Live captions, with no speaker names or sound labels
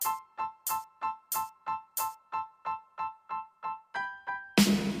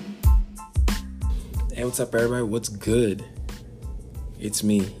Hey, what's up, everybody? What's good? It's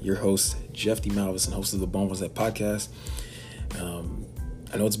me, your host, Jeff D. Malvis, and host of the Bengals podcast.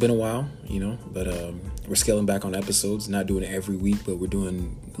 I know it's been a while, but we're scaling back on episodes, not doing it every week, but we're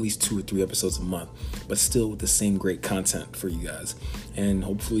doing at least 2 or 3 episodes a month, but still with the same great content for you guys. And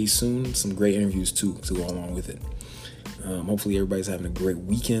hopefully soon, some great interviews too to go along with it. Hopefully everybody's having a great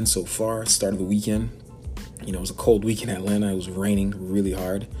weekend so far. Start of the weekend. It was a cold week in Atlanta. It was raining really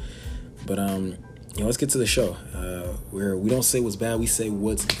hard. But, let's get to the show where we don't say what's bad, we say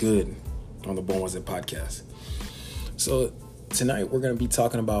what's good on the Bengals podcast. So tonight we're going to be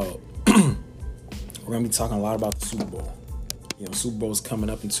talking about, a lot about the Super Bowl. Super Bowl is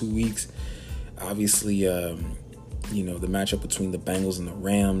coming up in 2 weeks. Obviously, the matchup between the Bengals and the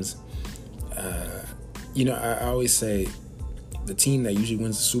Rams. I always say the team that usually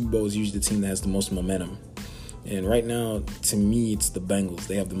wins the Super Bowl is usually the team that has the most momentum. And right now, to me, it's the Bengals.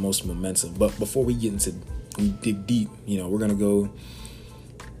 They have the most momentum. But before we dig deep, we're going to go,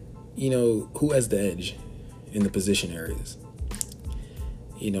 who has the edge in the position areas?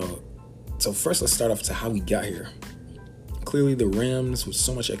 So first let's start off to how we got here. Clearly the Rams, with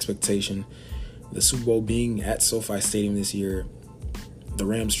so much expectation, the Super Bowl being at SoFi Stadium this year, the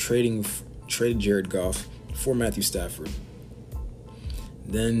Rams traded Jared Goff for Matthew Stafford.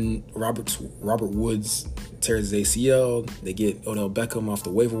 Then Robert Woods tears his ACL. They get Odell Beckham off the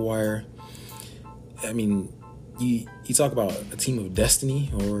waiver wire. I mean, you talk about a team of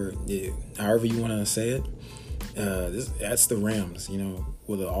destiny, or however you want to say it. That's the Rams,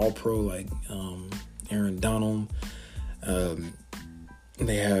 with an all-pro like Aaron Donald.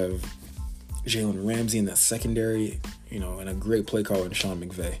 They have Jalen Ramsey in that secondary, and a great play caller in Sean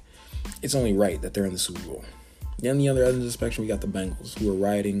McVay. It's only right that they're in the Super Bowl. Then the other end of the spectrum, we got the Bengals, who are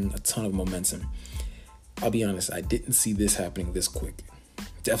riding a ton of momentum. I'll be honest, I didn't see this happening this quick.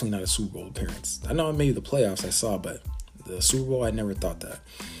 Definitely not a Super Bowl appearance. I know maybe the playoffs I saw, but the Super Bowl, I never thought that.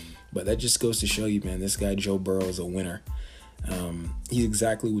 But that just goes to show you, man, this guy Joe Burrow is a winner. He's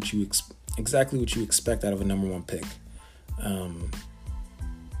exactly what you expect out of a number 1 pick.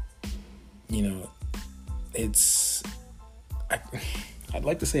 I'd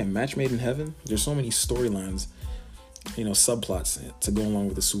like to say a match made in heaven. There's so many storylines, subplots to go along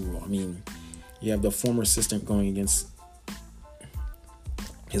with the Super Bowl. I mean, you have the former assistant going against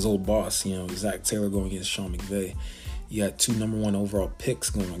his old boss, Zach Taylor going against Sean McVay. You got 2 number 1 overall picks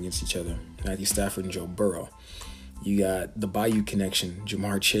going against each other, Matthew Stafford and Joe Burrow. You got the Bayou connection,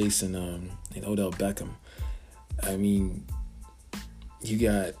 Jamar Chase and Odell Beckham. I mean, you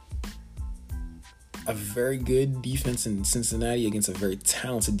got a very good defense in Cincinnati against a very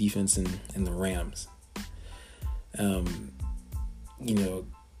talented defense in the Rams.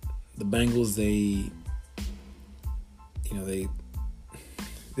 The Bengals, this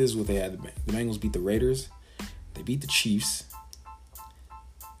is what they had. The Bengals beat the Raiders. They beat the Chiefs.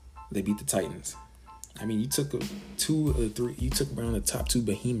 They beat the Titans. I mean, you took around the top 2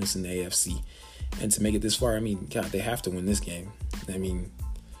 behemoths in the AFC. And to make it this far, I mean, God, they have to win this game. I mean,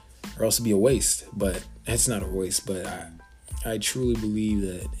 or else it'd be a waste. But it's not a waste. But I truly believe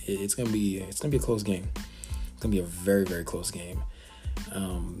that it's gonna be a close game. It's gonna be a very, very close game.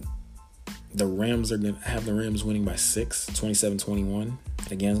 The Rams are gonna have the Rams winning by 6, 27-21.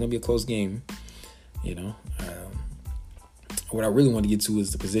 Again, it's gonna be a close game. What I really want to get to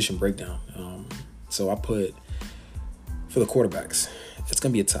is the position breakdown. So I put for the quarterbacks, it's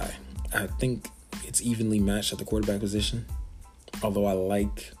gonna be a tie. I think it's evenly matched at the quarterback position. Although I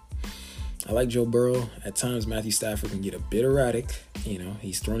like Joe Burrow. At times, Matthew Stafford can get a bit erratic.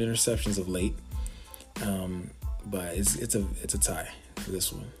 He's thrown interceptions of late. But it's a tie for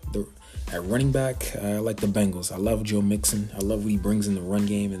this one. At running back, I like the Bengals. I love Joe Mixon. I love what he brings in the run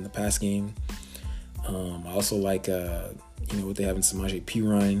game and the pass game. I also like what they have in Samaje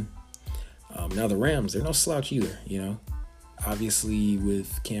Perine. Now the Rams, they're no slouch either. Obviously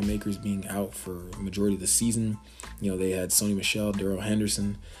with Cam Akers being out for a majority of the season, they had Sony Michel, Darrell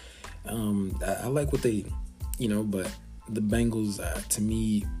Henderson. I like what they, but the Bengals, to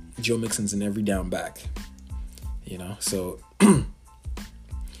me, Joe Mixon's an every down back. So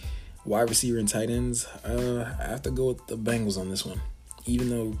wide receiver and tight ends, I have to go with the Bengals on this one. Even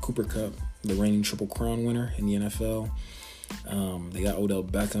though Cooper Kupp, the reigning Triple Crown winner in the NFL, they got Odell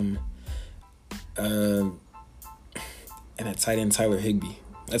Beckham, and at tight end Tyler Higbee.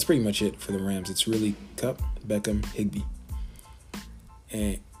 That's pretty much it for the Rams. It's really Kupp, Beckham, Higbee.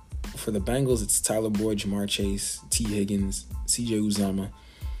 And for the Bengals, it's Tyler Boyd, Jamar Chase, T. Higgins, C.J. Uzomah.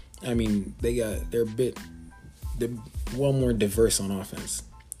 I mean, they're well more diverse on offense.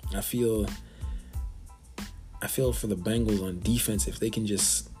 I feel for the Bengals on defense, if they can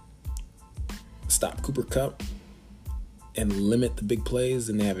just stop Cooper Kupp and limit the big plays,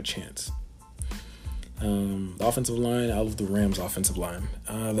 then they have a chance. The offensive line, I love the Rams' offensive line.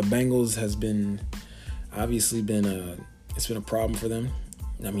 The Bengals has been it's been a problem for them.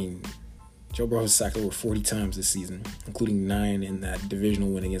 I mean, Joe Burrow has sacked over 40 times this season, including 9 in that divisional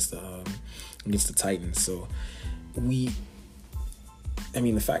win against the Titans. So the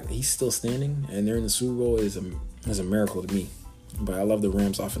fact that he's still standing and they're in the Super Bowl is a miracle to me. But I love the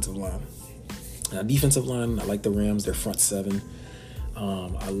Rams' offensive line. Defensive line, I like the Rams. Their front seven.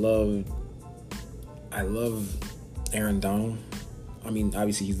 I love Aaron Donald. I mean,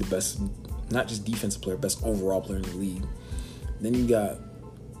 obviously he's the best, not just defensive player, best overall player in the league. Then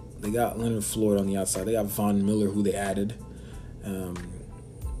they got Leonard Floyd on the outside. They got Von Miller, who they added.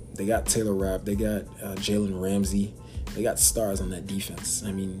 They got Taylor Rapp. They got Jalen Ramsey. They got stars on that defense.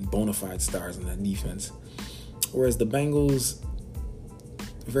 I mean, bona fide stars on that defense. Whereas the Bengals,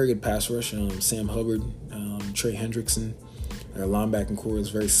 very good pass rush. Sam Hubbard, Trey Hendrickson. Their linebacking core is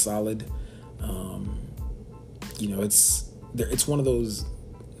very solid. It's one of those,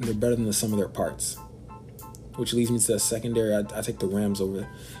 they're better than the sum of their parts. Which leads me to the secondary. I take the Rams over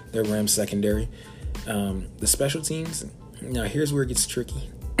their Rams secondary. The special teams, now here's where it gets tricky.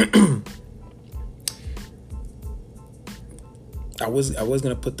 I was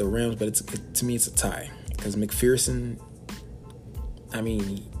gonna put the Rams, but to me it's a tie because McPherson. I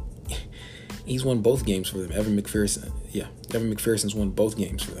mean, he's won both games for them. Evan McPherson's won both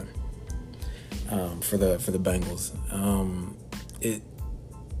games for them. For the Bengals.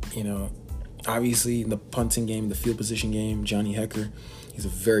 Obviously the punting game, the field position game, Johnny Hecker, he's a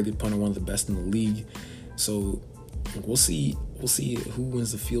very good punter, one of the best in the league. So we'll see who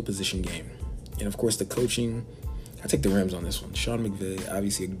wins the field position game. And of course the coaching, I take the Rams on this one. Sean McVay,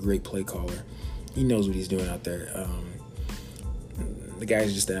 obviously a great play caller. He knows what he's doing out there. The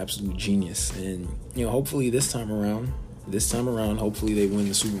guy's just an absolute genius. And hopefully this time around, hopefully they win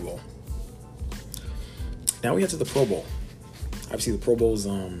the Super Bowl. Now we get to the Pro Bowl. Obviously the Pro Bowl's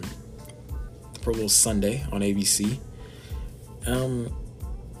Sunday on ABC.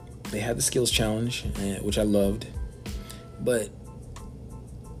 They had the skills challenge, which I loved. But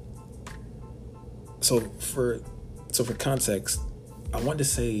so for context, I want to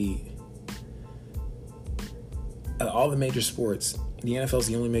say all the major sports, the NFL is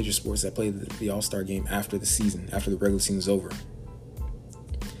the only major sports that play the All-Star game after the regular season is over.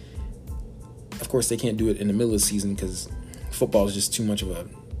 Of course, they can't do it in the middle of the season because football is just too much of a,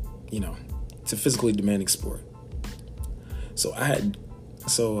 it's a physically demanding sport. So I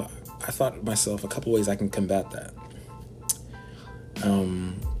thought to myself a couple ways I can combat that.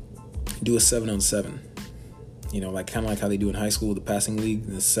 Do a 7-on-7. Kind of like how they do in high school with the passing league,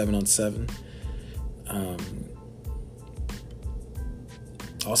 the 7-on-7.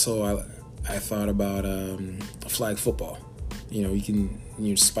 Also, I thought about flag football. You can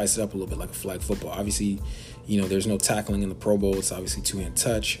spice it up a little bit like a flag football. Obviously, there's no tackling in the Pro Bowl. It's obviously 2-hand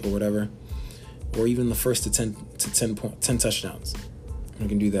touch or whatever, or even the first to 10 touchdowns. You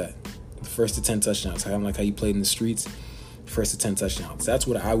can do that. The first to 10 touchdowns. Kind of like how you played in the streets. First to 10 touchdowns. That's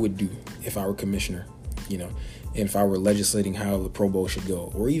what I would do if I were commissioner. And if I were legislating how the Pro Bowl should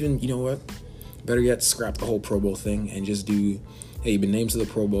go, or even better yet, scrap the whole Pro Bowl thing and just do, hey, you've been named to the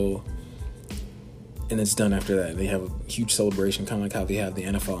Pro Bowl. And it's done after that. They have a huge celebration, kind of like how they have the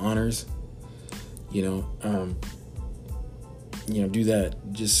NFL honors. Do that,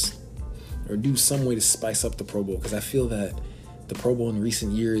 or do some way to spice up the Pro Bowl, because I feel that the Pro Bowl in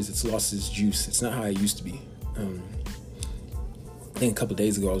recent years, it's lost its juice. It's not how it used to be. I think a couple of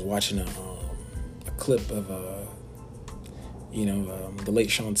days ago I was watching a clip of the late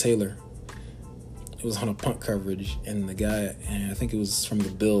Sean Taylor. It was on a punt coverage, and the guy, and I think it was from the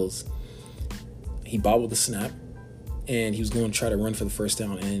Bills, he bobbled the snap, and he was going to try to run for the first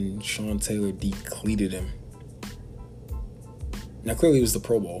down, and Sean Taylor decleated him. Now, clearly it was the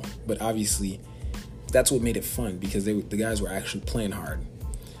Pro Bowl, but obviously that's what made it fun, because the guys were actually playing hard.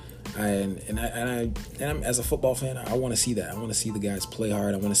 And I'm, as a football fan, I want to see that. I want to see the guys play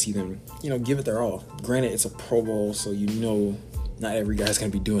hard. I want to see them, give it their all. Granted, it's a Pro Bowl, so not every guy's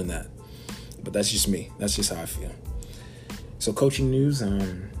going to be doing that. But that's just me. That's just how I feel. So coaching news,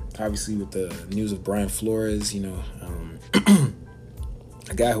 obviously with the news of Brian Flores, a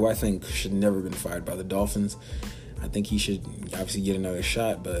guy who I think should never have been fired by the Dolphins. I think he should obviously get another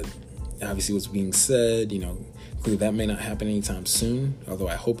shot, but obviously what's being said, clearly that may not happen anytime soon, although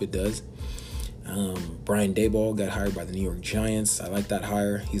I hope it does. Brian Daboll got hired by the New York Giants. I like that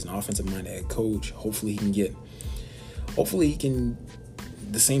hire. He's an offensive-minded head coach. Hopefully he can,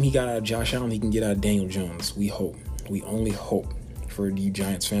 the same he got out of Josh Allen, he can get out of Daniel Jones. We hope. We only hope. For the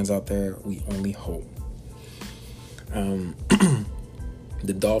Giants fans out there, we only hope.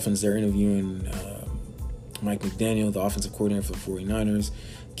 The Dolphins, they're interviewing Mike McDaniel, the offensive coordinator for the 49ers,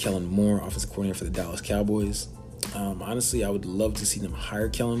 Kellen Moore, offensive coordinator for the Dallas Cowboys. Honestly, I would love to see them hire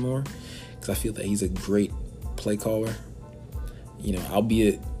Kellen Moore because I feel that he's a great play caller.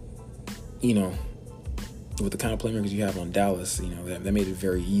 Albeit, with the kind of playmakers you have on Dallas, that made it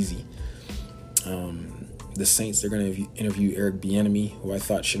very easy. The Saints, they're going to interview Eric Bieniemy, who I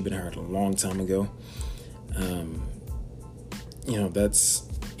thought should have been hired a long time ago. That's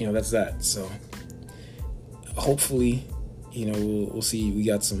that. So hopefully, we'll see. We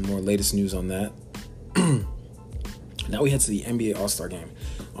got some more latest news on that. Now we head to the NBA All-Star Game.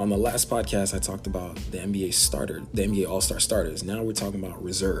 On the last podcast, I talked about the NBA All-Star starters. Now we're talking about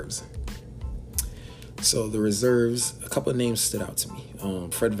reserves. So the reserves, a couple of names stood out to me.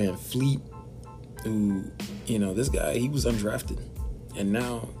 Fred VanVleet, who, this guy, he was undrafted. And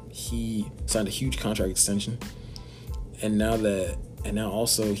now he signed a huge contract extension. And now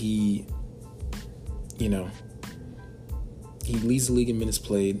also he leads the league in minutes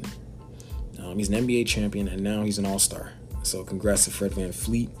played. He's an NBA champion, and now he's an all-star. So congrats to Fred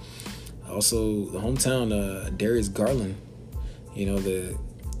VanVleet. Also, the hometown, Darius Garland, of the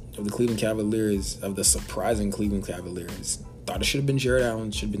Cleveland Cavaliers, of the surprising Cleveland Cavaliers. Thought it should have been Jared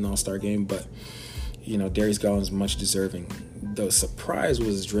Allen, should have been the all-star game, but, Darius Garland's much deserving. The surprise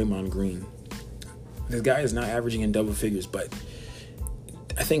was Draymond Green. This guy is not averaging in double figures, but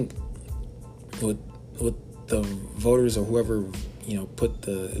I think with the voters or whoever,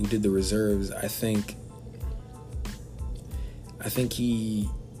 who did the reserves, I think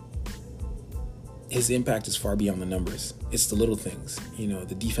his impact is far beyond the numbers. It's the little things,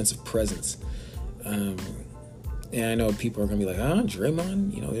 the defensive presence. And I know people are going to be like,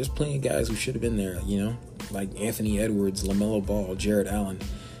 Draymond, there's plenty of guys who should have been there, like Anthony Edwards, LaMelo Ball, Jared Allen,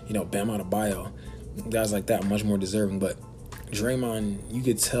 Bam Adebayo, guys like that, much more deserving. But Draymond, you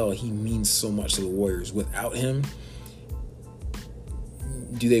could tell he means so much to the Warriors. Without him,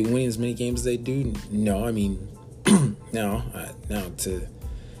 do they win as many games as they do? No, I mean, now to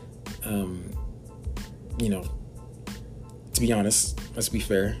be honest, let's be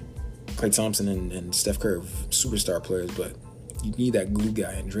fair. Klay Thompson and Steph Curry are superstar players, but you need that glue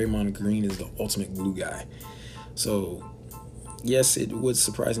guy, and Draymond Green is the ultimate glue guy. So, yes, it was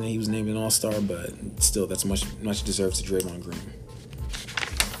surprising that he was named an all-star, but still, that's much deserved to Draymond Green.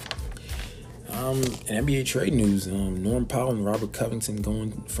 In NBA trade news, Norm Powell and Robert Covington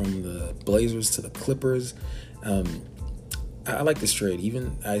going from the Blazers to the Clippers. I like this trade.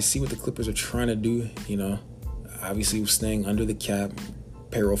 Even I see what the Clippers are trying to do. Obviously staying under the cap,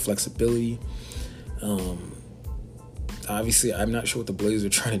 payroll flexibility. Obviously, I'm not sure what the Blazers are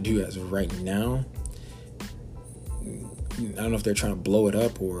trying to do as of right now. I don't know if they're trying to blow it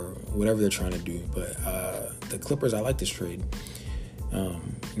up or whatever they're trying to do, but the Clippers, I like this trade.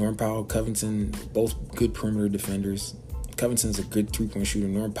 Norm Powell, Covington, both good perimeter defenders. Covington's a good three-point shooter.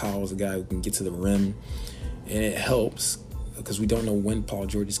 Norm Powell is a guy who can get to the rim, and it helps because we don't know when Paul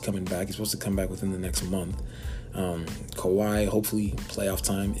George is coming back. He's supposed to come back within the next month. Kawhi, hopefully playoff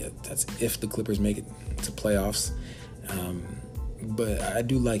time. That's if the Clippers make it to playoffs. But I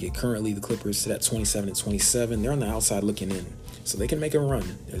do like it. Currently, the Clippers sit at 27-27. They're on the outside looking in, so they can make a run.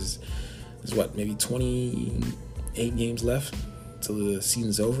 There's maybe 28 games left till the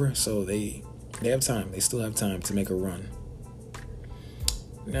season's over, so they have time. They still have time to make a run.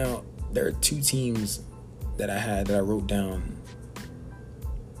 Now, there are two teams that I wrote down,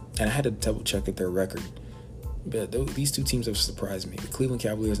 and I had to double check at their record. But these two teams have surprised me: the Cleveland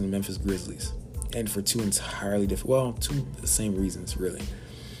Cavaliers and the Memphis Grizzlies. And for two entirely different, two the same reasons, really.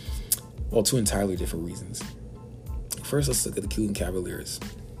 Well, two entirely different reasons. First, let's look at the Cleveland Cavaliers.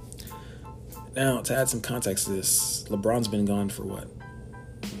 Now, to add some context to this, LeBron's been gone for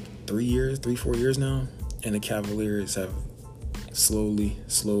 4 years now? And the Cavaliers have slowly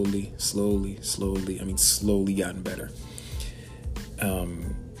gotten better.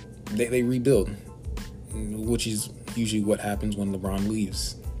 They rebuild, which is usually what happens when LeBron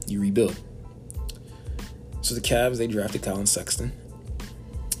leaves. You rebuild. So the Cavs, they drafted Colin Sexton.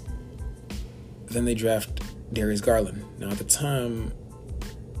 Then they draft Darius Garland. Now at the time,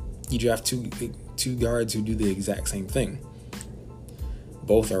 you draft two guards who do the exact same thing.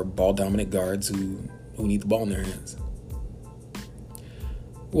 Both are ball-dominant guards who need the ball in their hands.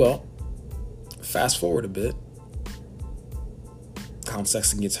 Well, fast forward a bit. Colin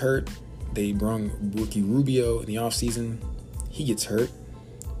Sexton gets hurt. They brought Ricky Rubio in the offseason. He gets hurt.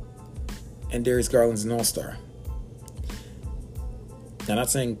 And Darius Garland's an all-star. Now, not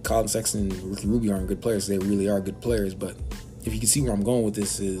saying Colin Sexton and Ricky Rubio aren't good players. They really are good players, but if you can see where I'm going with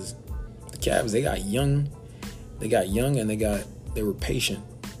this, is the Cavs, they got young, and they were patient.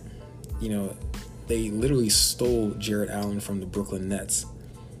 You know, they literally stole Jared Allen from the Brooklyn Nets.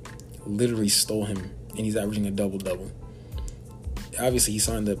 Literally stole him, and he's averaging a double-double. Obviously, he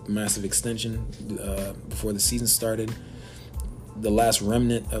signed a massive extension before the season started. The last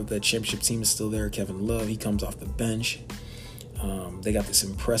remnant of that championship team is still there. Kevin Love, he comes off the bench. They got this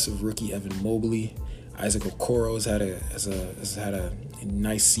impressive rookie, Evan Mobley. Isaac Okoro has had a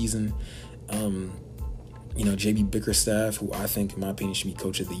nice season. You know, JB Bickerstaff, who I think, in my opinion, should be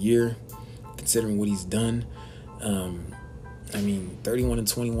coach of the year, considering what he's done.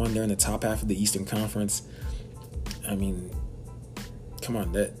 31-21, they're in the top half of the Eastern Conference. Come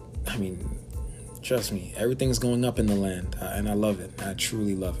on, trust me, everything's going up in the land, and I love it. I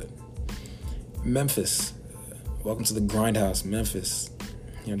truly love it. Memphis, welcome to the grindhouse, Memphis.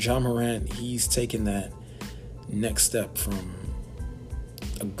 You know, John Morant, he's taken that next step from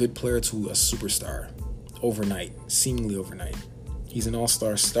a good player to a superstar overnight, seemingly overnight. He's an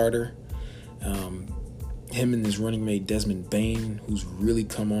all-star starter. Him and his running mate Desmond Bane, who's really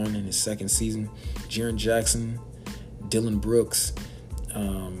come on in his second season. Jaren Jackson, Dylan Brooks,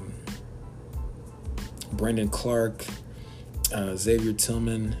 Brandon Clark, Xavier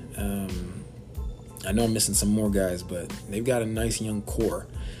Tillman. I know I'm missing some more guys, but they've got a nice young core.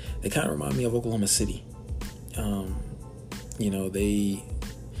 They kind of remind me of Oklahoma City.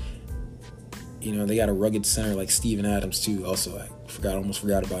 They got a rugged center like Steven Adams too. Also, I almost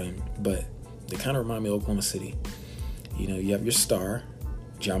forgot about him, but they kind of remind me of Oklahoma City. You know, you have your star,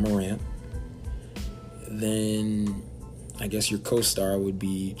 John Morant. Then I guess your co-star would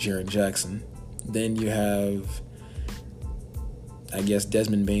be Jaren Jackson. Then you have, I guess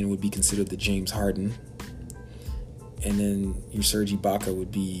Desmond Bane would be considered the James Harden. And then your Serge Ibaka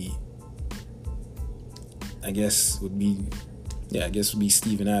would be, would be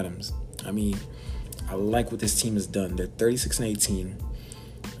Steven Adams. I like what this team has done. They're 36-18.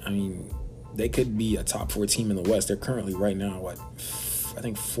 They could be a top 4 team in the West. They're currently right now, I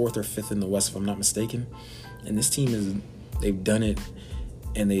think 4th or 5th in the West, if I'm not mistaken. And this team they've done it,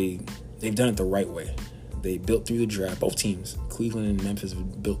 and they've done it the right way. They built through the draft. Both teams, Cleveland and Memphis,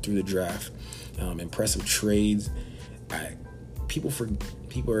 have built through the draft. Impressive trades. I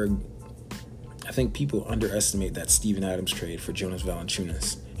think people underestimate that Steven Adams trade for Jonas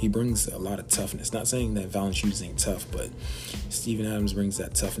Valanciunas. He brings a lot of toughness. Not saying that Valanciunas ain't tough, but Steven Adams brings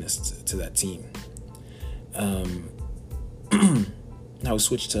that toughness to that team. Now we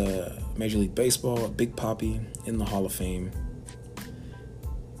switch to Major League Baseball. Big Papi in the Hall of Fame.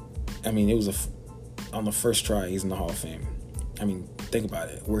 It was on the first try, he's in the Hall of Fame. Think about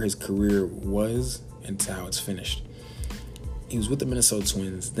it, where his career was and to how it's finished. He was with the Minnesota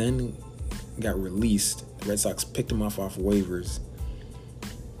Twins, then got released. The Red Sox picked him off waivers,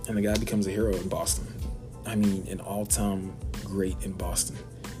 and the guy becomes a hero in Boston. An all-time great in Boston.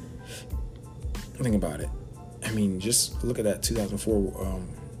 Think about it. Just look at that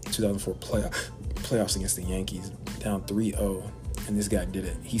 2004 playoffs against the Yankees, down 3-0, and this guy did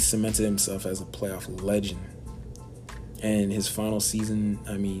it. He cemented himself as a playoff legend. And his final season,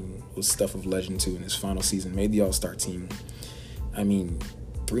 was stuff of legend too. In his final season, made the All-Star team.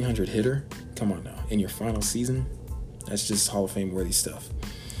 300 hitter? Come on now. In your final season? That's just Hall of Fame worthy stuff.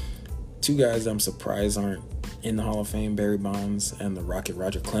 2 guys I'm surprised aren't in the Hall of Fame, Barry Bonds and the Rocket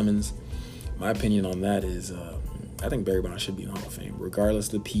Roger Clemens. My opinion on that is I think Barry Bonds should be in the Hall of Fame,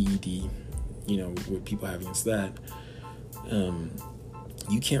 regardless of the PED, what people have against that.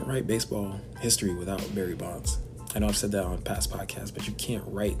 You can't write baseball history without Barry Bonds. I know I've said that on past podcasts, but you can't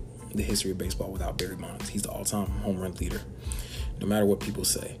write the history of baseball without Barry Bonds. He's the all-time home run leader, no matter what people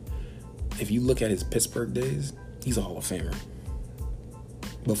say. If you look at his Pittsburgh days, he's a Hall of Famer.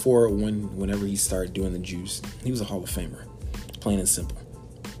 Whenever he started doing the juice, he was a Hall of Famer, plain and simple.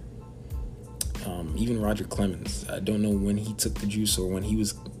 Even Roger Clemens, I don't know when he took the juice or when he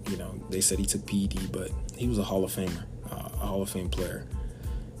was, they said he took PED, but he was a Hall of Famer, a Hall of Fame player.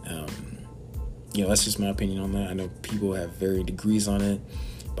 That's just my opinion on that. I know people have varying degrees on it,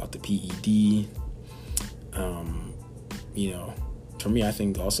 about the PED. For me, I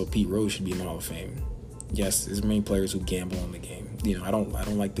think also Pete Rose should be in the Hall of Fame. Yes, there's many players who gamble in the game. I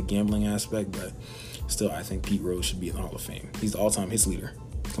don't like the gambling aspect, but still, I think Pete Rose should be in the Hall of Fame. He's the all-time hits leader.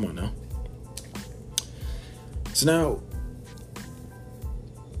 Come on now. So now,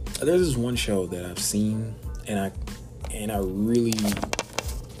 there's this one show that I've seen, and I really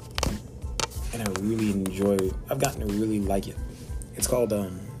enjoy it. I've gotten to really like it. It's called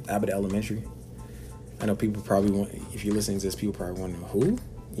Abbott Elementary. I know people probably if you're listening to this, people probably wondering, who?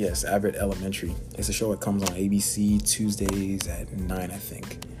 Yes, Abbott Elementary. It's a show that comes on ABC Tuesdays at 9, I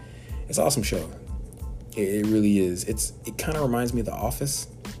think. It's an awesome show. It really is. It kind of reminds me of The Office.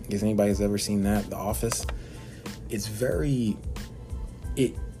 If anybody's ever seen that, The Office. It's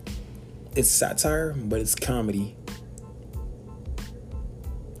it's satire, but it's comedy.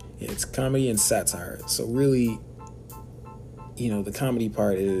 Yeah, it's comedy and satire. So really, the comedy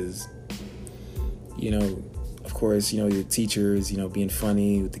part is, of course, the teachers, being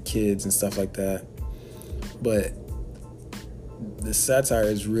funny with the kids and stuff like that. But the satire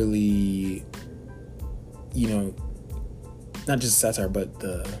is really, not just satire, but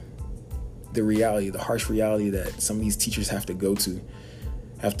the reality, the harsh reality that some of these teachers have to go through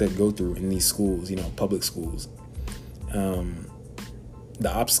in these schools, public schools.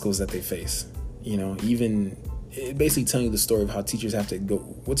 The obstacles that they face, even it basically telling you the story of how teachers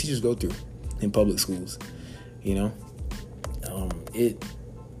what teachers go through in public schools,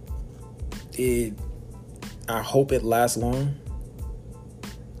 I hope it lasts long.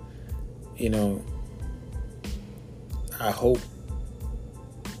 I hope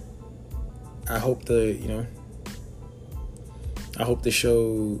the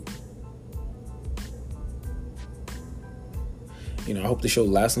show, I hope the show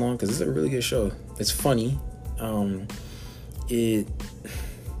lasts long, because it's a really good show. It's funny. It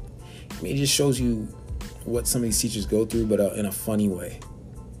just shows you what some of these teachers go through, but in a funny way.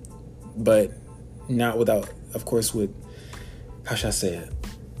 But not without, of course, how should I say it?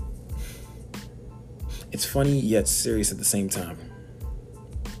 It's funny yet serious at the same time.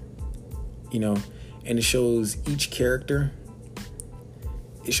 And it shows each character.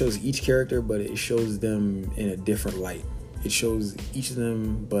 But it shows them in a different light. It shows each of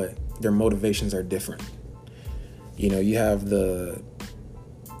them, but their motivations are different. You have the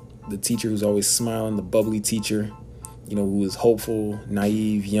teacher who's always smiling, the bubbly teacher, who is hopeful,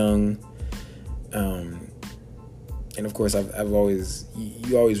 naive, young. And of course,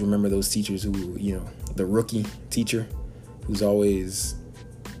 you always remember those teachers who, the rookie teacher who's always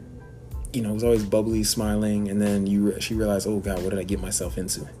bubbly, smiling, and then she realized, oh God, what did I get myself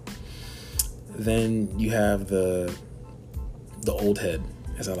into? Then you have the old head,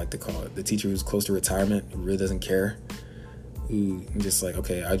 as I like to call it, the teacher who's close to retirement, who really doesn't care, who just like,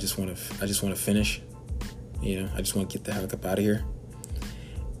 okay, I just want to finish, I just want to get the heck up out of here.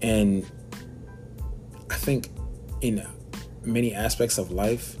 And I think in many aspects of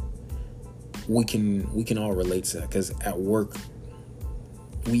life, we can all relate to that, because at work,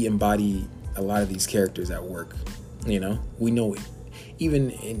 we embody a lot of these characters at work. We know it.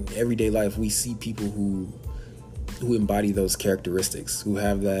 Even in everyday life, we see people who embody those characteristics, who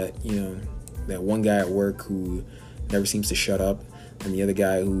have that, that one guy at work who never seems to shut up, and the other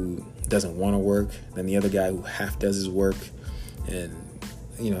guy who doesn't want to work, then the other guy who half does his work, and,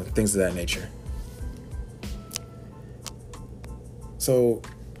 things of that nature. So,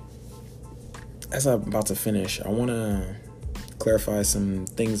 as I'm about to finish, I want to clarify some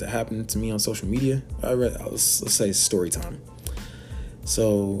things that happened to me on social media. Let's say story time.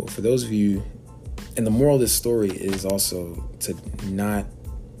 So for those of you, and the moral of this story is also to not,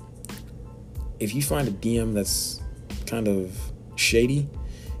 if you find a DM that's kind of shady,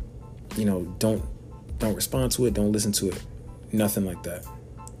 don't respond to it, don't listen to it, nothing like that.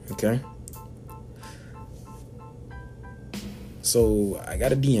 Okay? So I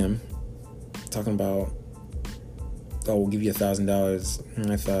got a DM talking about, oh, we'll give you $1,000.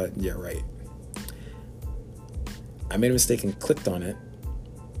 And I thought, yeah, right. I made a mistake and clicked on it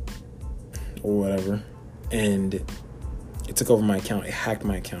or whatever, and it took over my account. It hacked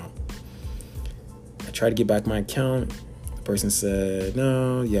my account. I tried to get back my account. The person said,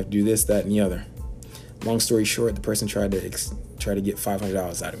 no, you have to do this, that, and the other. Long story short, the person tried to get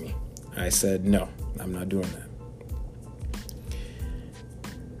 $500 out of me. I said, no, I'm not doing that.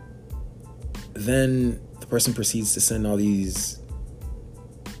 Then the person proceeds to send all these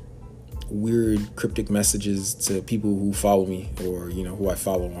weird cryptic messages to people who follow me, or who I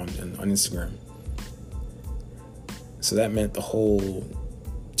follow on Instagram. So that meant the whole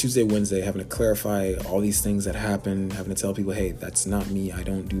Tuesday, Wednesday, having to clarify all these things that happened, having to tell people, hey, that's not me, I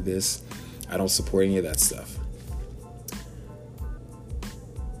don't do this, I don't support any of that stuff.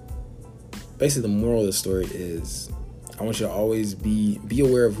 Basically, the moral of the story is, I want you to always be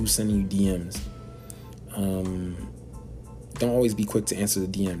aware of who's sending you DMs. Don't always be quick to answer the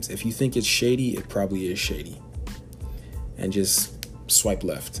DMs. If you think it's shady, it probably is shady. And just swipe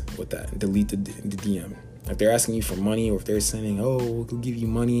left with that. Delete the DM. If they're asking you for money, or if they're saying, oh, we'll give you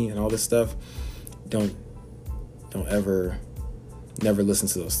money and all this stuff, never listen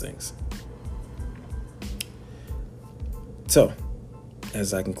to those things. So,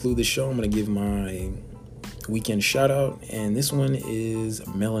 as I conclude the show, I'm going to give my weekend shout out, and this one is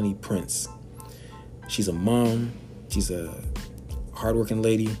Melanie Prince. She's a mom, she's a hardworking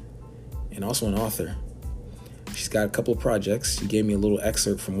lady, and also an author. She's got a couple of projects. She gave me a little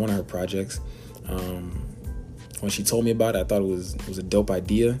excerpt from one of her projects. When she told me about it, I thought it was a dope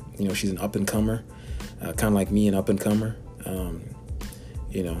idea. You know, she's an up-and-comer, kind of like me, an up-and-comer.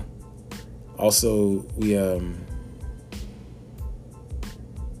 You know, also we I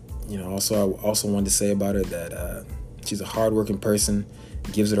also wanted to say about her that she's a hardworking person,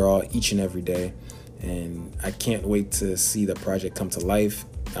 gives it her all each and every day, and I can't wait to see the project come to life.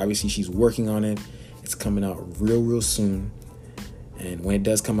 Obviously, she's working on it. It's coming out real soon, and when it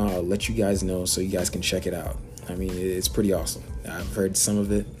does come out, I'll let you guys know so you guys can check it out. I mean, it's pretty awesome. I've heard some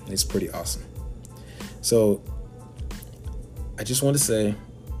of it. It's pretty awesome. So I just want to say,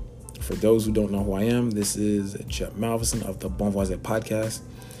 for those who don't know who I am, this is Jet Malvison of the Bon Voisin podcast.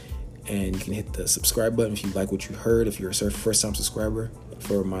 And you can hit the subscribe button if you like what you heard. If you're a first-time subscriber.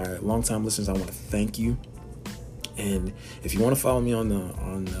 For my long-time listeners, I want to thank you. And if you want to follow me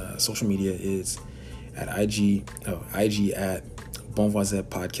on social media, it's at IG at Bon Voisin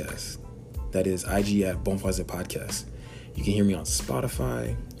Podcast. That is IG at Bon Voisin Podcast. You can hear me on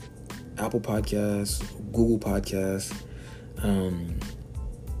Spotify, Apple Podcasts, Google Podcasts.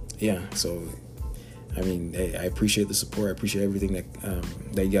 So I mean, hey, I appreciate the support. I appreciate everything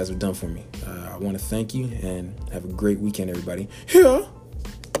that you guys have done for me. I want to thank you and have a great weekend, everybody. Yeah.